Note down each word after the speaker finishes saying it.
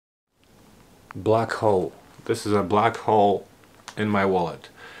Black hole. This is a black hole in my wallet.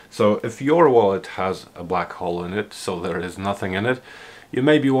 So if your wallet has a black hole in it, so there is nothing in it, you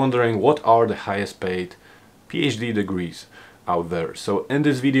may be wondering what are the highest paid PhD degrees out there. So in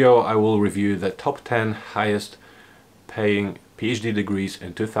this video I will review the top 10 highest paying PhD degrees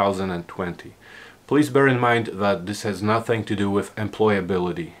in 2020. Please bear in mind that this has nothing to do with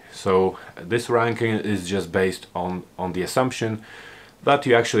employability. So this ranking is just based on the assumption that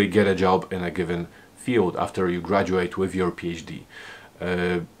you actually get a job in a given field after you graduate with your PhD.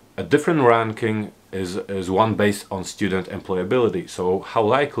 A different ranking is one based on student employability, so how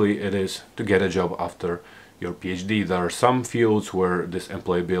likely it is to get a job after your PhD. There are some fields where this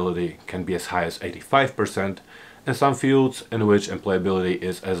employability can be as high as 85%, and some fields in which employability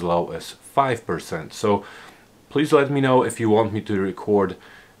is as low as 5%. So please let me know if you want me to record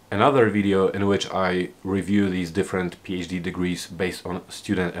another video in which I review these different PhD degrees based on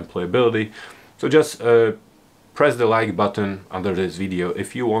student employability. So just press the like button under this video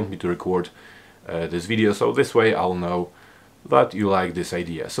if you want me to record this video, so this way I'll know that you like this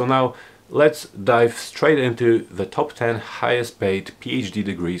idea. So now let's dive straight into the top 10 highest paid PhD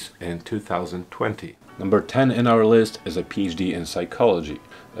degrees in 2020. Number 10 in our list is a PhD in psychology.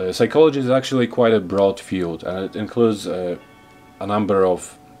 Psychology is actually quite a broad field, and it includes a number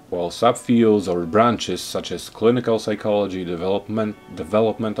of subfields or branches such as clinical psychology,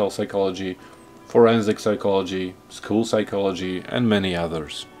 developmental psychology, forensic psychology, school psychology, and many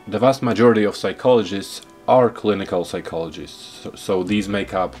others. The vast majority of psychologists are clinical psychologists, so these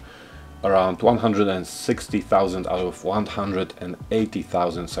make up around 160,000 out of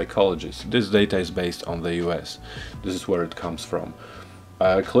 180,000 psychologists. This data is based on the US. This is where it comes from.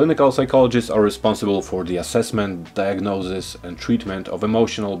 Clinical psychologists are responsible for the assessment, diagnosis, and treatment of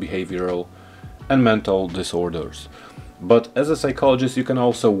emotional, behavioral, and mental disorders. But as a psychologist, you can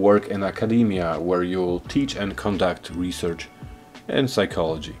also work in academia, where you'll teach and conduct research in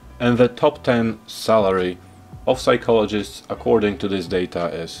psychology. And the top 10 salary of psychologists, according to this data,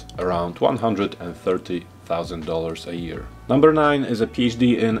 is around $130,000 a year. Number 9 is a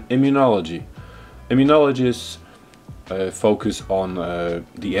PhD in immunology. Immunologists focus on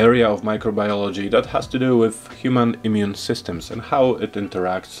the area of microbiology that has to do with human immune systems and how it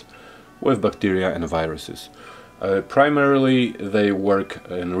interacts with bacteria and viruses. Primarily they work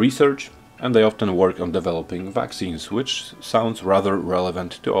in research, and they often work on developing vaccines, which sounds rather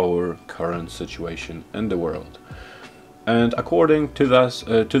relevant to our current situation in the world. And according to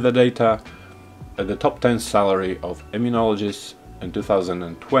the data, the top 10 salary of immunologists in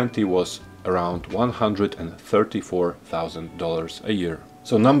 2020 was around $134,000 a year.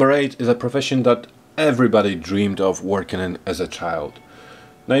 So number 8 is a profession that everybody dreamed of working in as a child,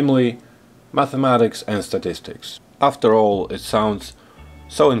 namely mathematics and statistics. After all, it sounds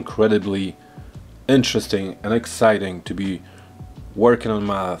so incredibly interesting and exciting to be working on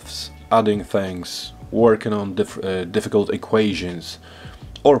maths, adding things, working on difficult equations,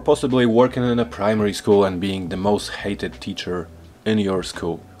 or possibly working in a primary school and being the most hated teacher in your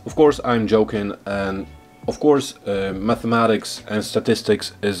school. Of course, I'm joking, and of course mathematics and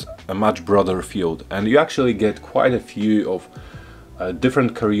statistics is a much broader field, and you actually get quite a few of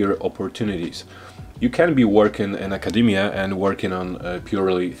different career opportunities. You can be working in academia and working on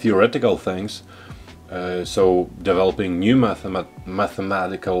purely theoretical things, so developing new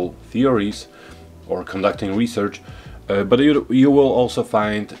mathematical theories or conducting research, but you will also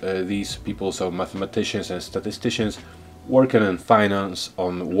find these people, so mathematicians and statisticians, working in finance,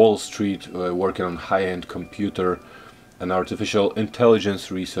 on Wall Street, working on high-end computer and artificial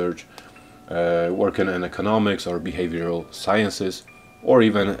intelligence research, working in economics or behavioral sciences, or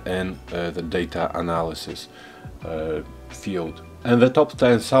even in the data analysis field. And the top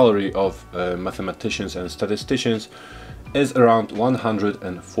 10 salary of mathematicians and statisticians is around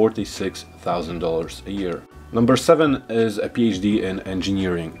 $146,000 a year. Number 7 is a PhD in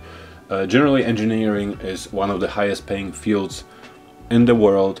engineering. Generally, engineering is one of the highest paying fields in the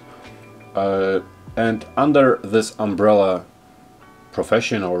world, and under this umbrella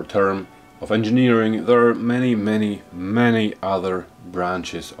profession or term of engineering, there are many other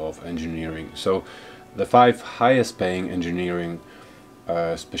branches of engineering. So the 5 highest paying engineering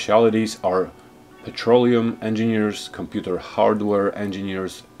specialties are petroleum engineers, computer hardware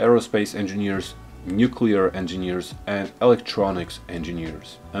engineers, aerospace engineers, nuclear engineers, and electronics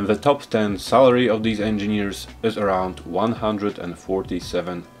engineers. And the top 10 salary of these engineers is around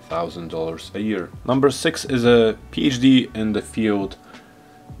 $147,000 a year. Number 6 is a PhD in the field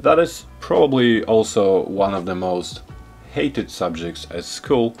that is probably also one of the most hated subjects at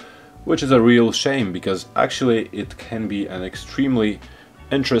school, which is a real shame, because actually it can be an extremely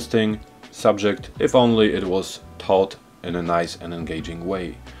interesting subject if only it was taught in a nice and engaging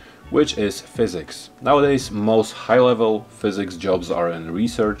way, which is physics. Nowadays, most high-level physics jobs are in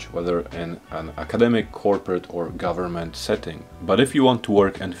research, whether in an academic, corporate or government setting. But if you want to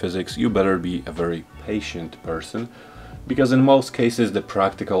work in physics, you better be a very patient person, because in most cases the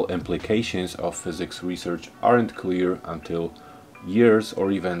practical implications of physics research aren't clear until years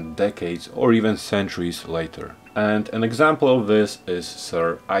or even decades or even centuries later. And an example of this is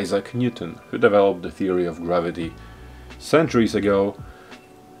Sir Isaac Newton, who developed the theory of gravity centuries ago,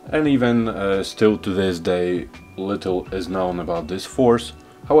 and even still to this day little is known about this force.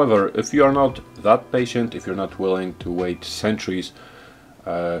 However, if you are not that patient, if you're not willing to wait centuries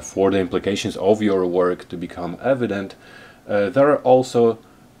for the implications of your work to become evident, there are also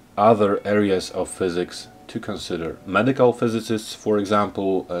other areas of physics to consider. Medical physicists, for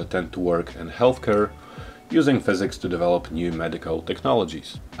example, tend to work in healthcare, using physics to develop new medical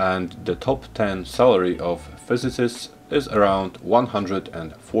technologies. And the top 10 salary of physicists is around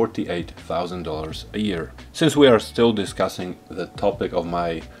 $148,000 a year. Since we are still discussing the topic of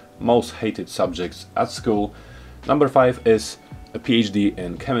my most hated subjects at school, number 5 is a PhD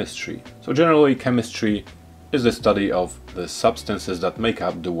in chemistry. So generally, chemistry is the study of the substances that make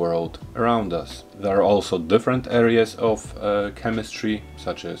up the world around us. There are also different areas of chemistry,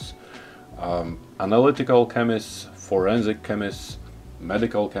 such as analytical chemists, forensic chemists,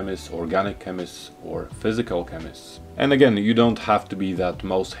 medical chemists, organic chemists, or physical chemists. And again, you don't have to be that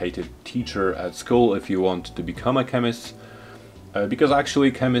most hated teacher at school if you want to become a chemist, because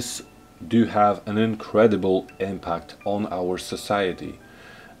actually chemists do have an incredible impact on our society,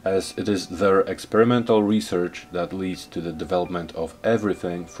 as it is their experimental research that leads to the development of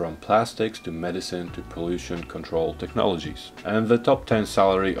everything from plastics to medicine to pollution control technologies. And the top 10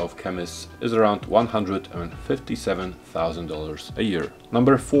 salary of chemists is around $157,000 a year.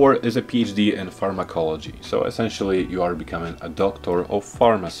 Number 4 is a PhD in pharmacology. So essentially you are becoming a doctor of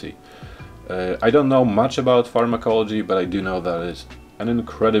pharmacy. I don't know much about pharmacology, but I do know that it's an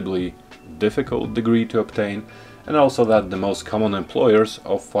incredibly difficult degree to obtain, and also that the most common employers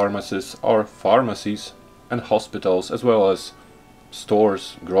of pharmacists are pharmacies and hospitals, as well as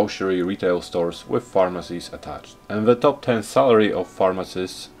stores, grocery, retail stores with pharmacies attached. And the top 10 salary of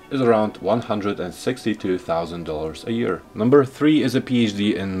pharmacists is around $162,000 a year. Number 3 is a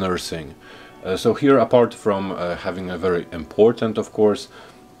PhD in nursing. So here, apart from having a very important, of course,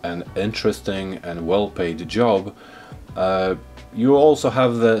 and interesting and well-paid job, you also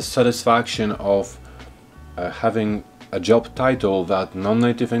have the satisfaction of having a job title that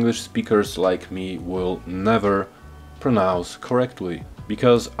non-native English speakers like me will never pronounce correctly.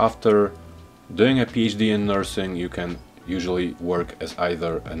 Because after doing a PhD in nursing, you can usually work as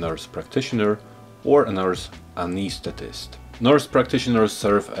either a nurse practitioner or a nurse anesthetist. Nurse practitioners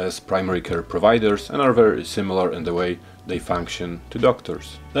serve as primary care providers and are very similar in the way they function to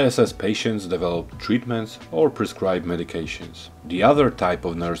doctors. They assess patients, develop treatments or prescribe medications. The other type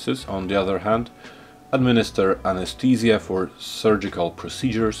of nurses, on the other hand, administer anesthesia for surgical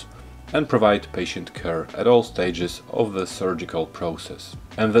procedures and provide patient care at all stages of the surgical process.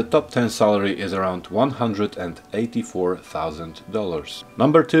 And the top 10 salary is around $184,000.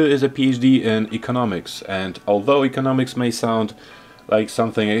 Number 2 is a PhD in economics, and although economics may sound like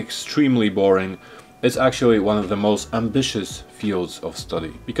something extremely boring, it's actually one of the most ambitious fields of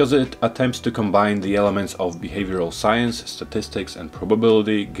study, because it attempts to combine the elements of behavioral science, statistics and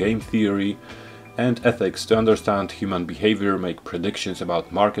probability, game theory, and ethics to understand human behavior, make predictions about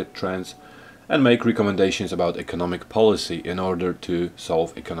market trends, and make recommendations about economic policy in order to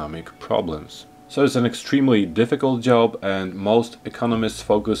solve economic problems. So it's an extremely difficult job, and most economists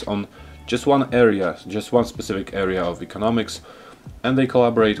focus on just one area, just one specific area of economics, and they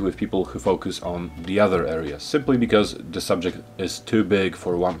collaborate with people who focus on the other areas, simply because the subject is too big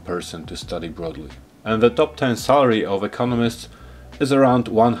for one person to study broadly. And the top 10 salary of economists is around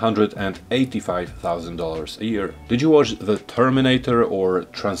 $185,000 a year. Did you watch The Terminator or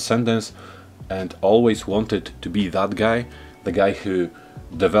Transcendence and always wanted to be that guy? The guy who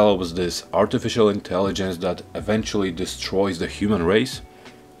develops this artificial intelligence that eventually destroys the human race?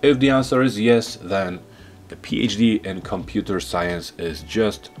 If the answer is yes, then the PhD in computer science is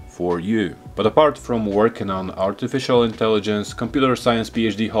just for you. But apart from working on artificial intelligence, computer science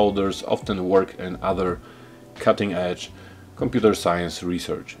PhD holders often work in other cutting-edge computer science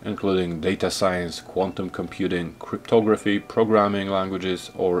research, including data science, quantum computing, cryptography, programming languages,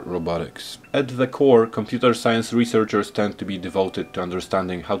 or robotics. At the core, computer science researchers tend to be devoted to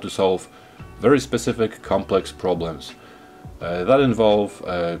understanding how to solve very specific, complex problems that involve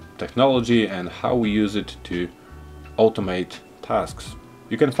technology and how we use it to automate tasks.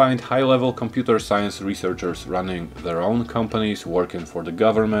 You can find high-level computer science researchers running their own companies, working for the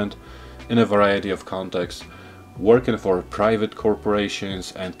government in a variety of contexts, working for private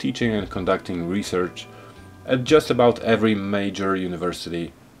corporations, and teaching and conducting research at just about every major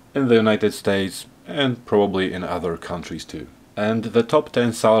university in the United States and probably in other countries too. And the top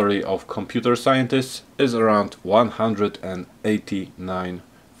 10 salary of computer scientists is around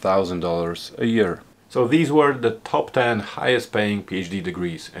 $189,000 a year. So these were the top 10 highest paying PhD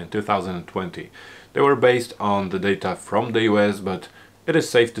degrees in 2020. They were based on the data from the US, but it is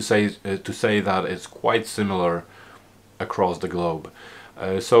safe to say that it's quite similar across the globe.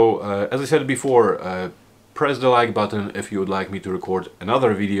 As I said before, press the like button if you would like me to record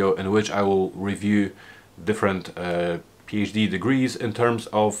another video in which I will review different PhD degrees in terms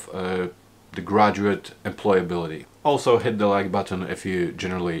of the graduate employability. Also hit the like button if you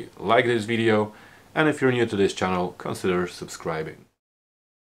generally like this video, and if you're new to this channel, consider subscribing.